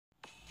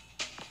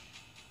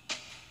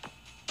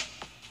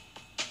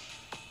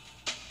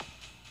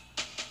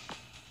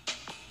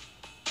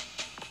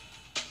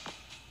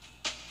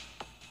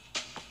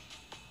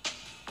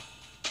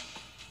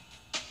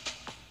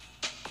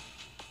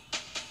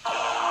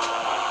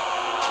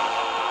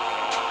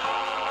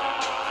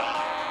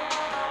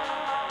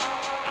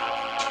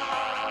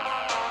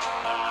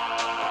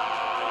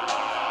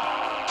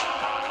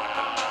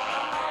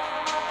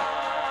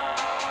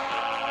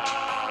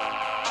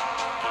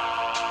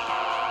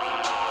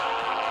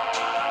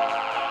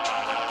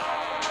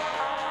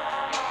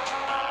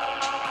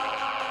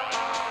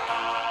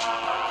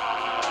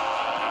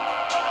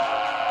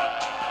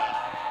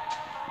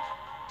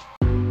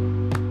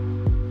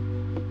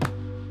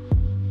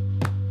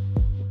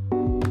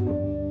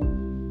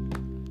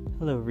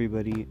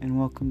everybody, and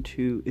welcome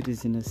to It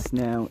Is In Us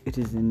Now, It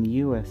Is In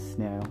US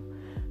Now,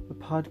 a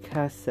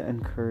podcast that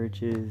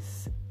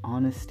encourages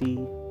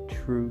honesty,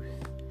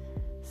 truth,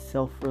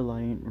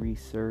 self-reliant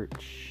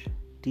research,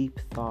 deep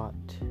thought,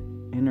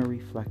 inner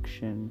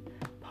reflection,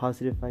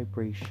 positive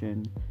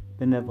vibration,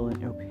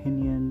 benevolent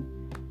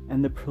opinion,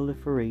 and the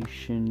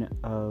proliferation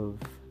of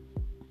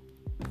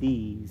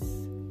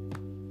these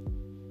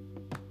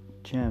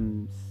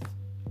gems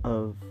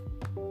of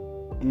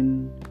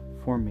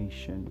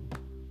information.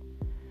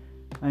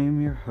 I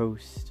am your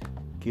host,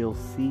 Gil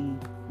C.,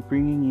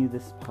 bringing you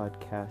this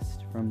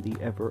podcast from the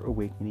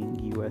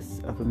ever-awakening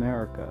U.S. of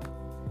America,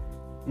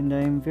 and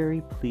I am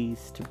very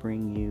pleased to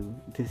bring you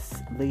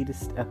this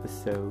latest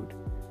episode,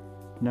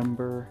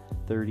 number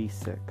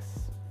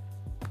 36.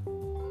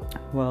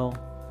 Well,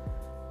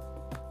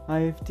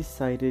 I've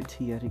decided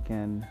to yet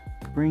again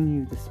bring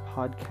you this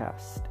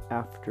podcast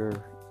after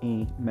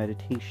a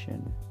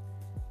meditation.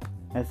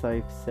 As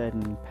I've said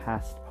in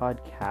past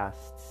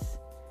podcasts,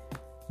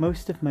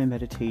 most of my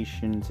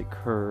meditations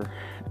occur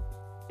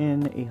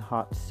in a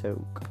hot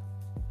soak,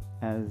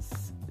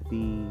 as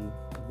the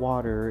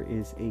water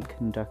is a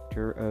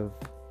conductor of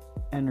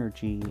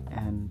energy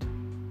and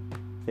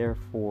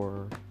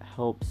therefore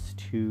helps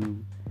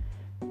to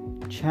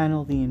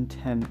channel the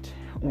intent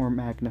or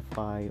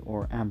magnify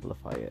or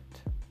amplify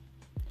it.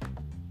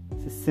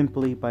 So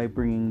simply by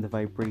bringing the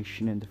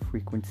vibration and the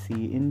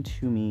frequency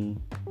into me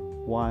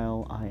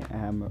while I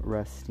am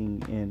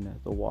resting in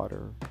the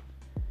water.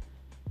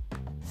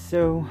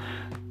 So,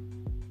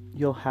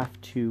 you'll have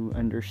to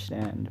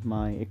understand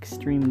my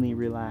extremely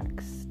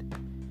relaxed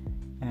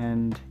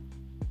and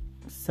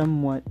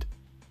somewhat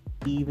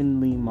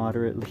evenly,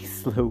 moderately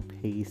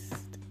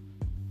slow-paced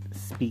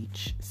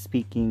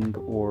speaking,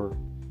 or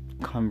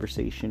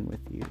conversation with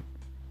you.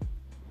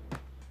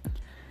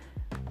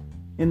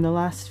 In the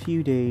last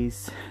few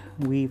days,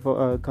 we've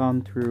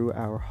gone through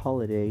our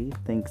holiday,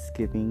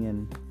 Thanksgiving,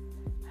 and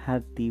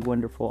had the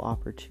wonderful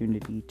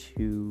opportunity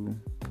to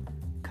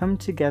come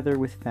together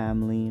with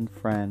family and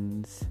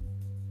friends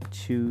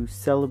to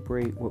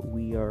celebrate what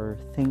we are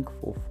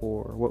thankful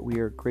for, what we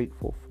are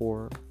grateful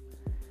for.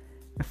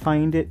 I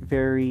find it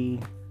very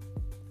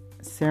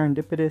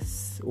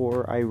serendipitous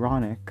or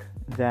ironic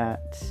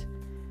that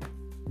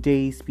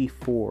days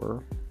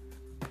before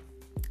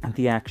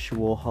the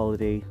actual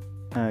holiday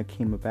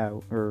came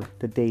about, or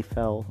the day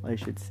fell, I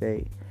should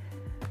say,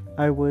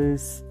 I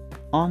was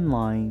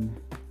online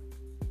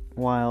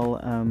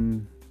while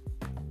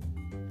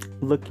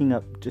looking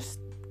up just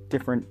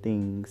different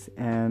things,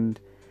 and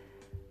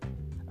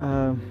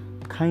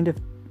kind of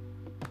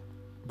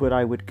what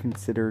I would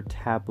consider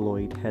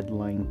tabloid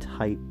headline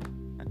type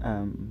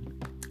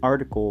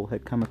article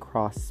had come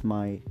across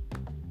my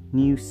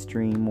news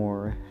stream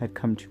or had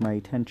come to my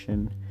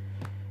attention,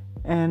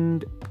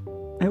 and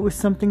it was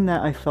something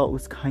that I felt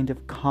was kind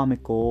of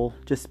comical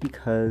just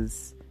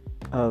because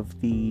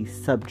of the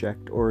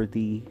subject or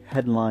the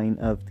headline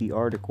of the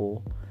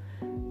article.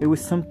 It was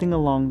something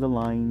along the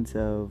lines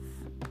of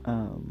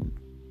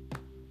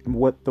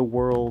what the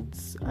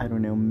world's,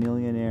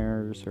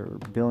 millionaires or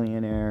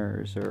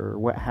billionaires or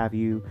what have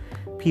you,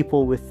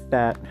 people with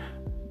that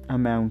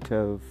amount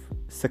of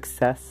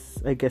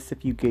success, I guess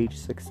if you gauge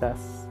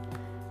success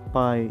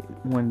by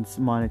one's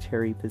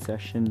monetary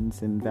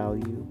possessions and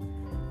value.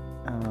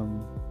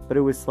 But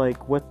it was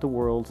like what the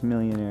world's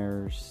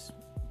millionaires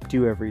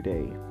do every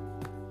day.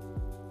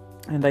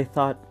 And I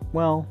thought,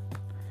 well,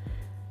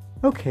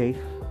 okay,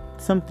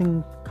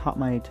 something caught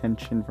my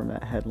attention from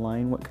that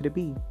headline. What could it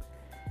be?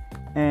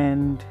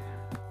 And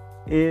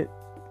it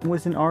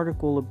was an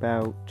article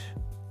about,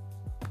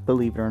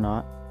 believe it or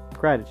not,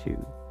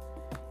 gratitude.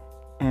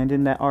 And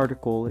in that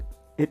article,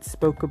 it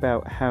spoke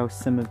about how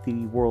some of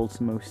the world's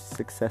most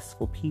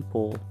successful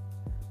people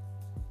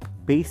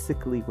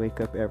basically wake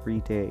up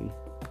every day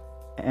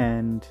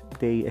and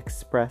they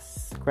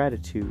express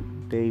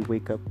gratitude. They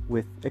wake up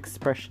with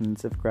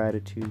expressions of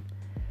gratitude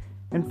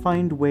and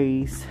find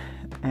ways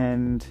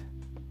and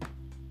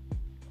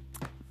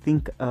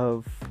think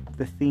of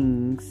the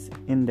things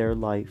in their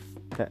life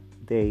that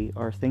they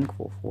are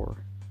thankful for.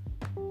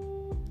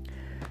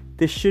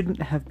 This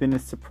shouldn't have been a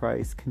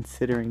surprise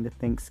considering the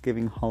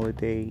Thanksgiving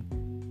holiday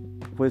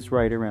was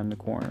right around the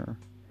corner.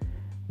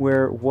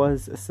 Where it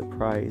was a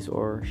surprise,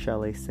 or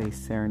shall I say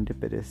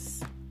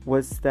serendipitous,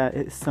 was that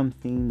it's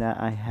something that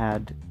I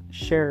had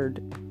shared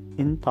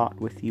in thought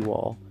with you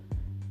all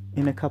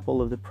in a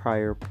couple of the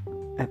prior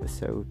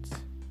episodes.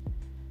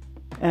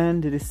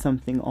 And it is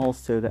something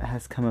also that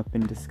has come up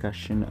in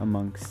discussion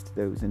amongst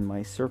those in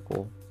my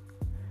circle.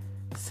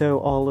 So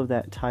all of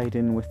that tied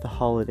in with the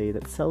holiday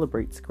that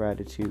celebrates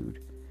gratitude.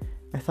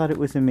 I thought it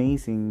was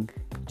amazing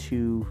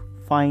to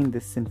find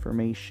this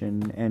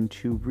information and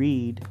to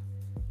read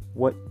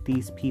what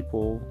these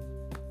people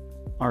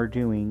are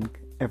doing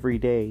every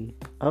day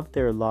of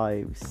their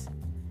lives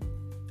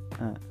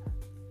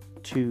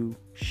to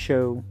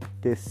show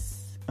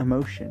this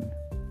emotion.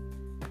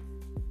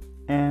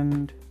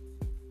 And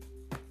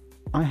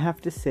I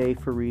have to say,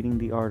 for reading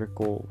the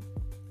article,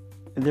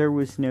 there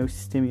was no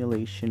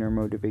stimulation or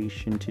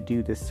motivation to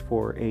do this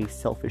for a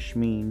selfish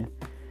mean.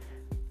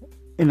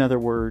 In other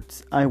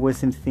words, I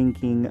wasn't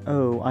thinking,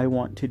 oh, I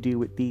want to do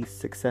what these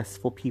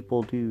successful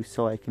people do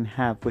so I can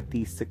have what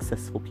these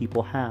successful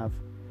people have.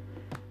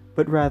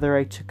 But rather,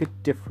 I took a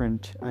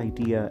different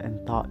idea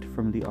and thought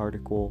from the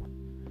article.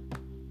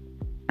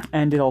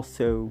 And it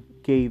also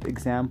gave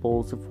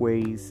examples of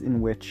ways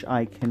in which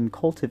I can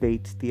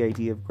cultivate the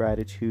idea of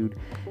gratitude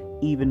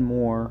even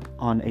more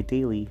on a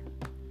daily.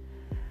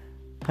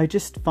 I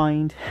just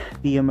find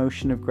the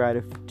emotion of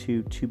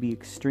gratitude to be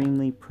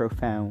extremely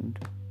profound.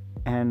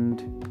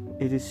 And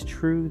it is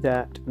true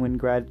that when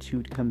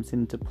gratitude comes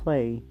into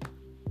play,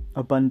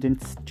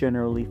 abundance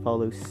generally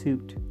follows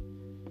suit,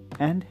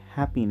 and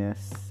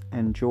happiness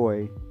and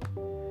joy,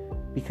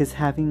 because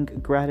having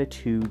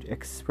gratitude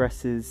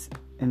expresses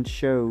and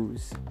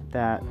shows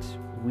that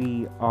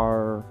we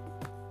are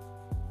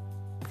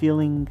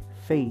feeling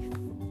faith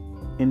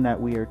in that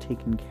we are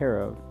taken care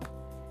of,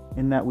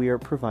 in that we are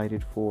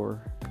provided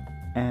for,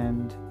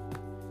 and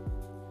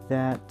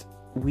that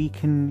we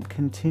can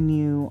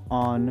continue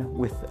on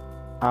with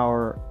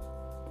our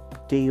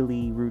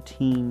daily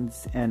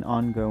routines and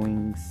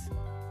ongoings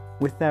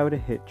without a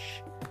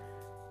hitch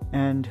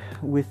and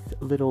with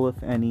little,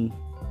 if any,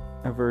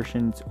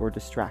 aversions or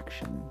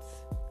distractions.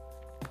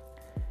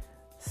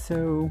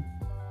 So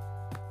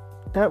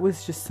that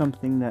was just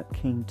something that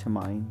came to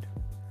mind.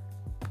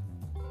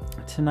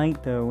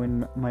 Tonight, though,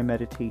 in my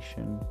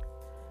meditation,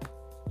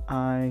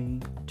 I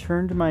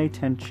turned my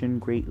attention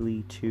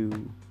greatly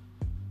to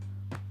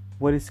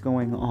what is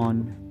going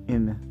on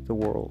in the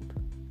world.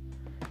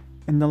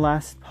 In the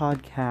last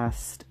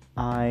podcast,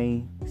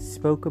 I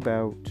spoke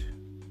about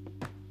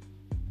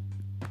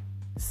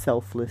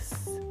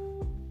selfless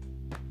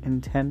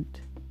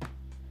intent,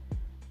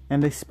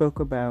 and I spoke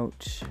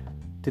about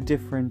the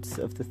difference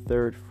of the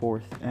third,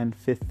 fourth, and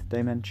fifth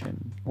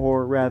dimension,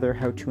 or rather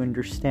how to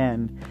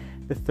understand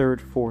the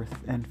third,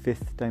 fourth, and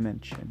fifth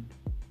dimension.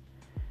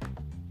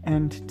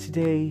 And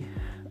today,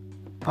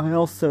 I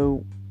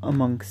also,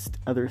 amongst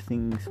other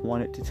things,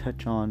 wanted to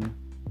touch on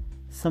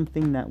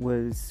something that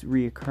was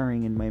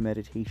reoccurring in my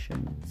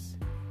meditations.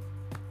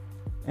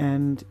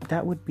 And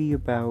that would be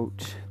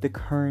about the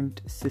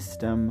current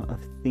system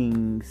of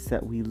things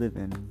that we live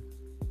in.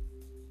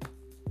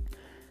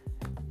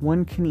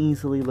 One can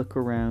easily look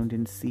around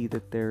and see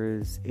that there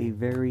is a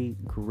very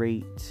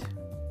great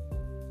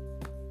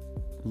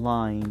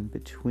line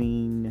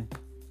between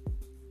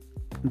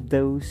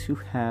those who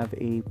have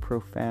a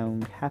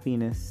profound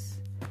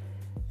happiness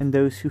and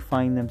those who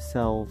find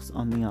themselves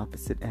on the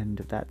opposite end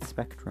of that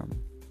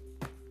spectrum.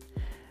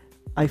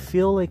 I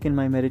feel like in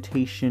my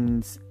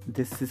meditations,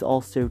 this is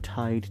also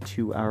tied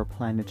to our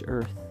planet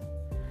Earth.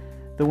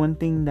 The one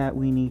thing that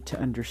we need to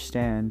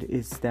understand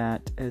is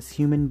that as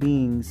human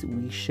beings,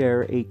 we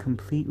share a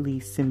completely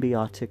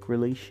symbiotic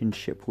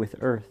relationship with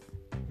Earth.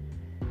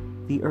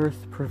 The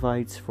Earth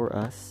provides for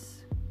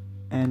us,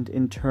 and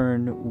in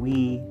turn,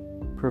 we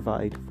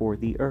provide for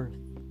the Earth.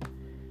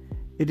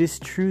 It is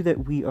true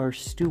that we are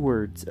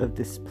stewards of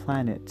this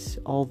planet,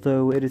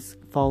 although it has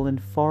fallen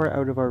far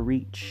out of our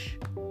reach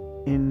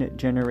in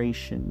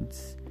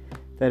generations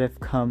that have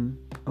come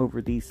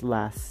over these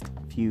last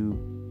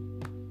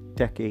few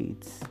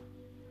decades.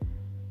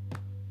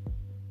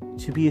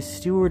 To be a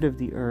steward of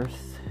the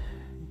Earth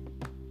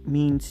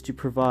means to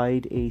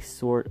provide a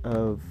sort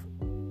of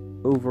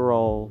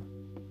overall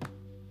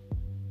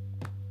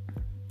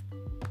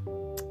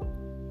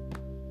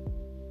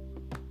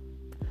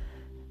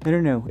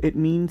it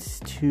means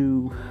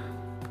to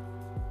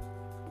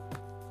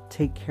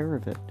take care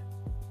of it.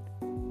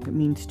 It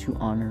means to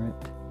honor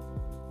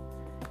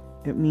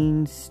it. It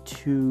means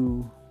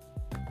to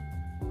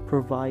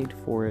provide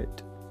for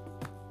it.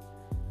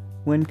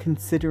 When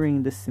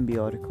considering the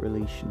symbiotic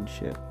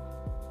relationship,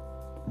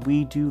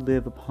 we do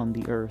live upon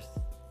the Earth,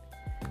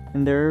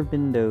 and there have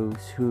been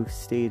those who have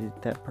stated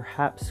that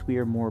perhaps we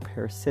are more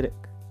parasitic.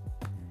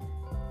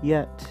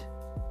 Yet,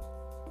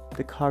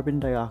 the carbon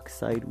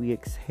dioxide we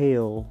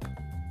exhale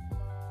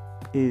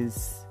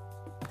is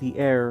the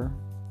air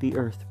the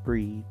Earth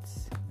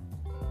breathes,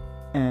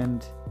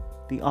 and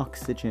the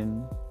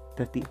oxygen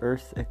that the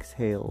Earth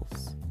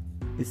exhales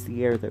is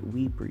the air that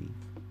we breathe.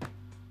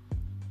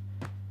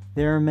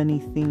 There are many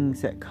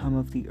things that come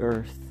of the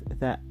Earth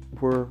that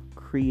were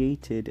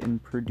created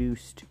and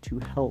produced to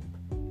help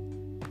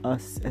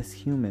us as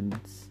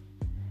humans,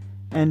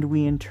 and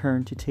we in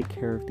turn to take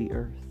care of the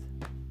Earth.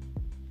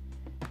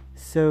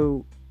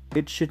 So,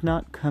 it should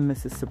not come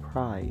as a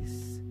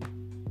surprise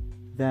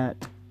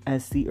that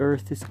as the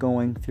Earth is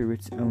going through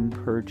its own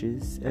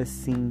purges, as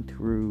seen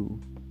through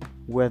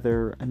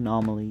weather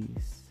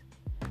anomalies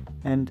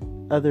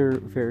and other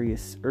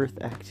various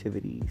Earth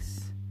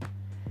activities,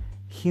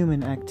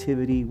 human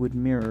activity would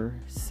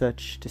mirror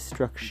such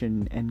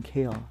destruction and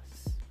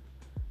chaos.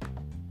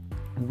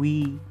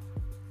 We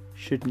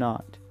should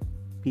not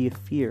be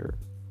afeard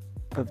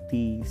of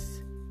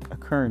these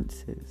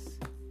occurrences.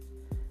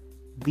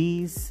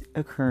 These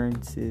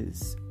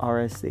occurrences are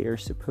as they are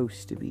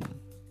supposed to be.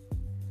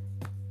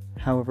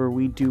 However,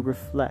 we do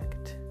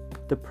reflect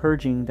the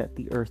purging that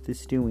the earth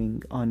is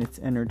doing on its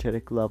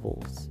energetic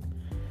levels.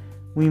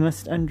 We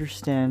must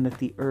understand that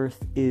the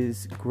earth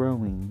is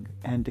growing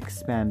and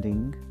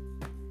expanding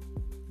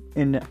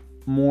in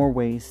more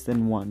ways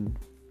than one.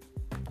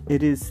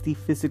 It is the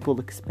physical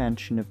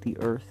expansion of the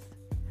earth,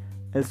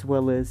 as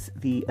well as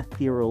the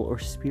ethereal or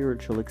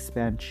spiritual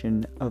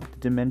expansion of the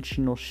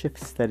dimensional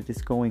shifts that it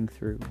is going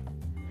through.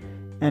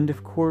 And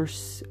of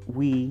course,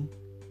 we,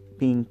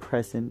 being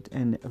present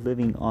and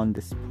living on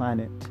this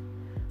planet,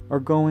 are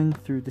going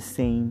through the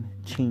same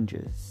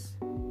changes.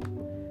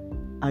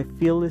 I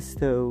feel as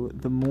though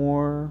the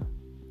more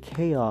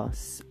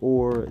chaos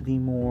or the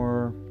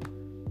more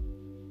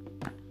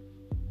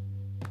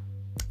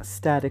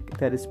static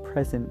that is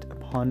present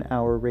upon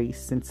our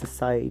race and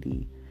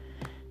society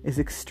is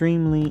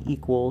extremely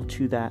equal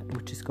to that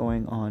which is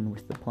going on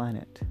with the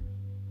planet.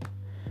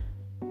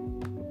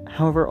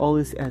 However, all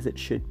is as it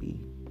should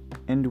be,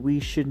 and we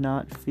should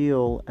not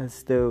feel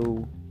as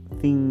though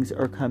things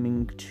are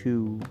coming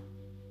to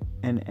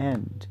an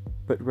end,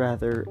 but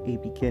rather a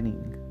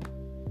beginning.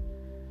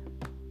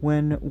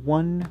 When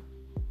one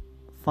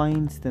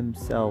finds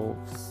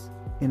themselves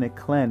in a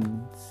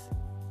cleanse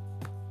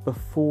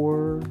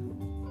before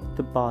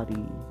the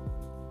body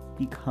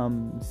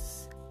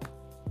becomes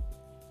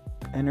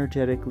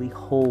energetically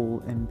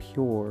whole and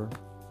pure,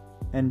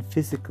 and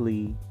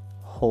physically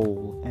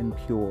whole and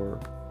pure,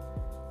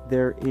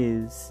 there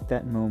is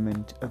that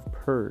moment of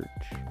purge.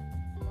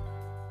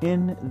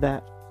 In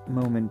that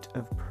moment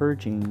of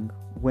purging,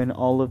 when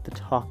all of the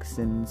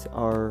toxins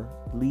are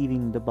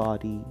leaving the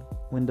body,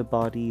 when the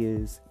body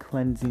is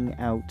cleansing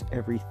out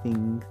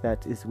everything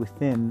that is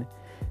within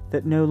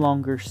that no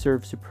longer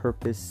serves a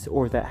purpose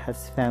or that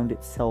has found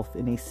itself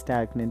in a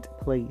stagnant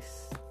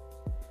place,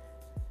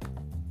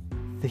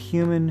 the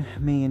human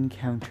may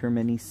encounter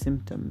many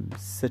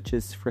symptoms such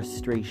as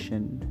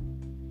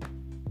frustration,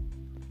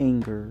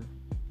 anger,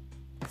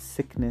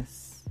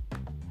 sickness,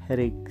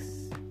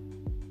 headaches,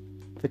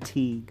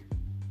 fatigue,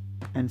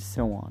 and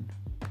so on.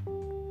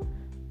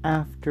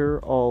 After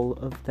all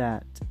of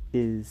that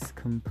is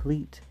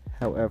complete,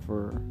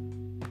 however,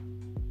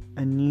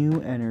 a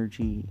new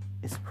energy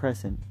is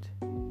present.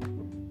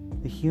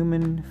 The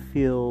human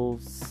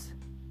feels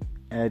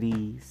at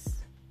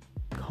ease,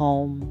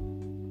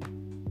 calm,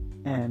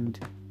 and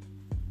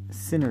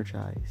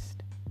synergized.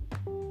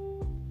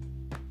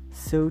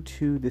 So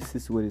too, this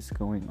is what is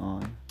going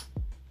on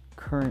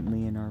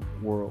currently in our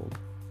world.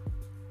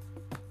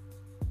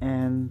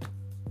 And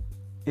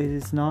it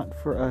is not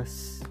for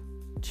us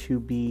to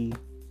be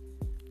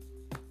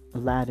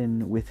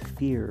laden with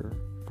fear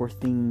for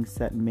things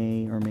that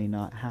may or may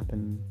not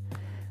happen,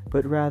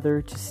 but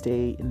rather to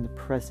stay in the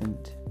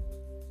present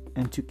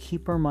and to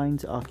keep our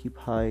minds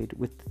occupied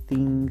with the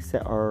things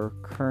that are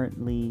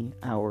currently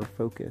our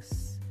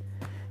focus.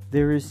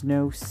 There is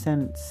no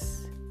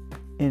sense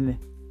in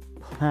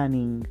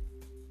planning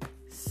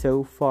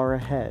so far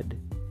ahead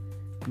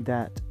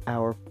that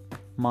our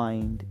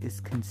mind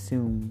is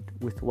consumed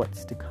with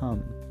what's to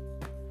come.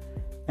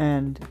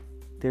 And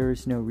there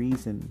is no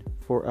reason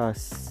for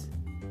us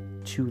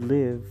to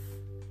live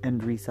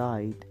and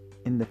reside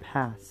in the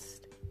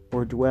past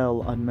or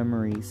dwell on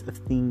memories of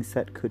things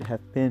that could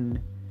have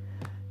been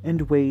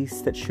and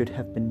ways that should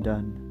have been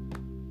done.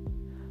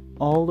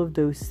 All of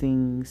those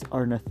things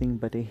are nothing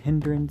but a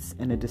hindrance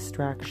and a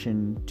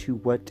distraction to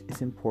what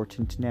is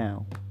important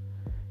now,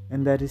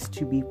 and that is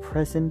to be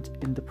present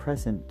in the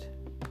present,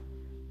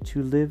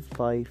 to live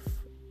life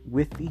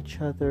with each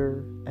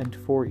other and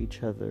for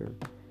each other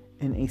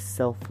in a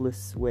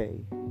selfless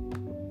way,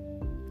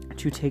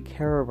 to take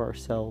care of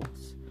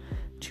ourselves,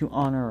 to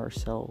honor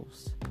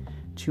ourselves,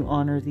 to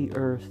honor the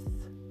earth,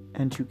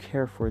 and to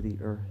care for the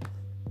earth.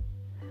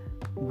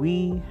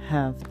 We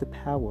have the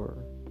power,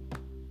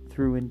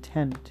 through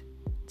intent,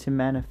 to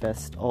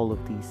manifest all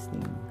of these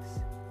things.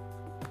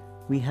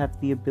 We have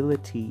the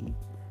ability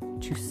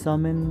to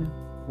summon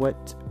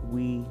what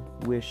we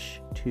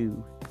wish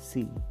to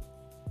see.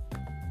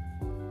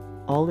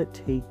 All it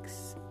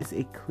takes is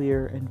a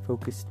clear and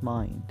focused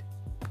mind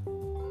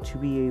to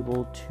be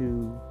able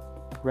to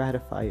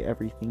ratify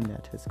everything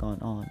that has gone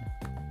on.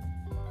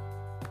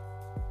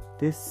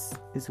 This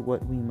is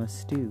what we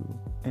must do,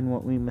 and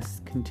what we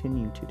must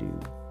continue to do.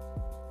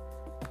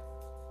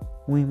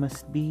 We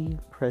must be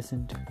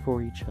present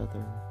for each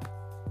other,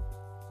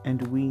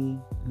 and we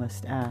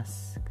must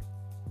ask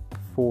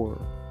for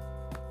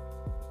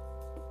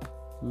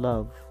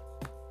love,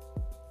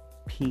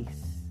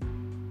 peace,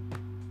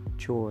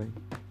 joy,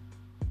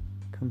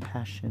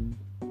 compassion,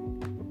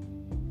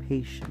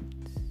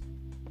 patience,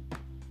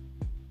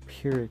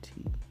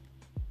 purity,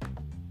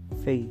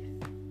 faith,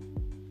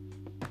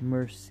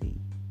 mercy,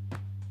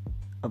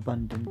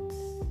 abundance,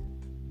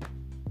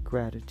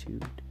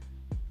 gratitude,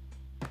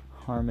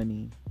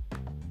 harmony,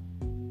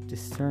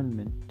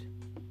 discernment,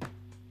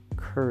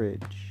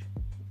 courage,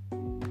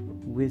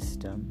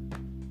 wisdom.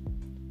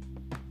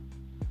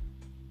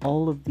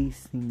 All of these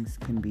things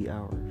can be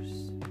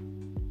ours.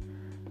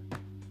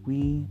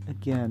 We,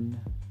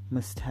 again,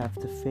 must have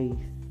the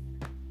faith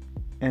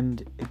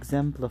and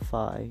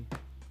exemplify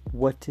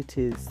what it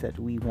is that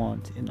we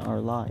want in our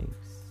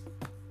lives.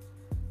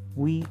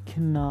 We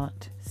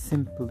cannot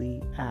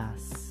simply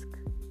ask.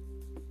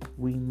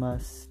 We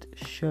must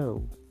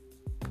show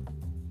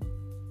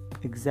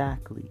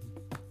exactly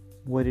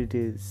what it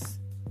is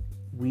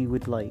we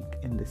would like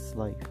in this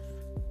life.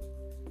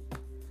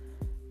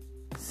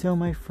 So,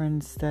 my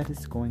friends, that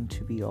is going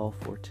to be all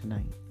for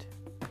tonight.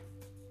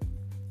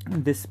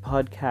 This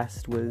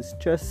podcast was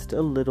just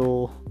a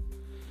little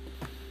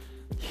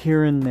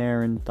here and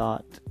there in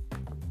thought,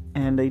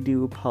 and I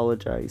do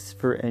apologize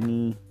for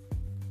any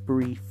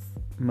brief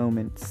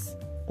moments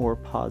or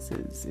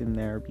pauses in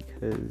there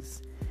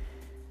because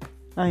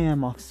I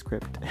am off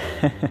script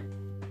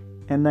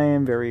and I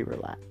am very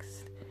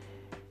relaxed,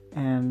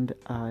 and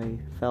I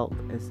felt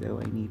as though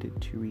I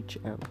needed to reach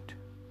out.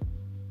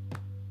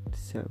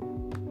 So,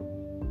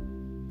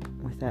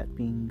 with that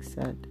being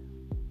said,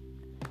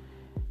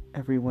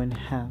 everyone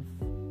have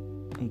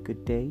a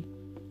good day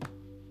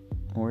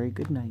or a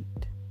good night.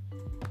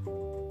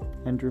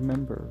 And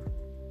remember,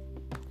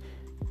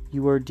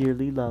 you are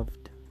dearly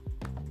loved.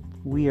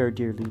 We are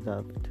dearly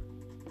loved.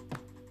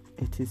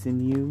 It is in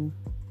you.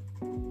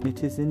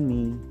 It is in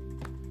me.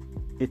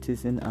 It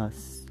is in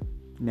us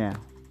now.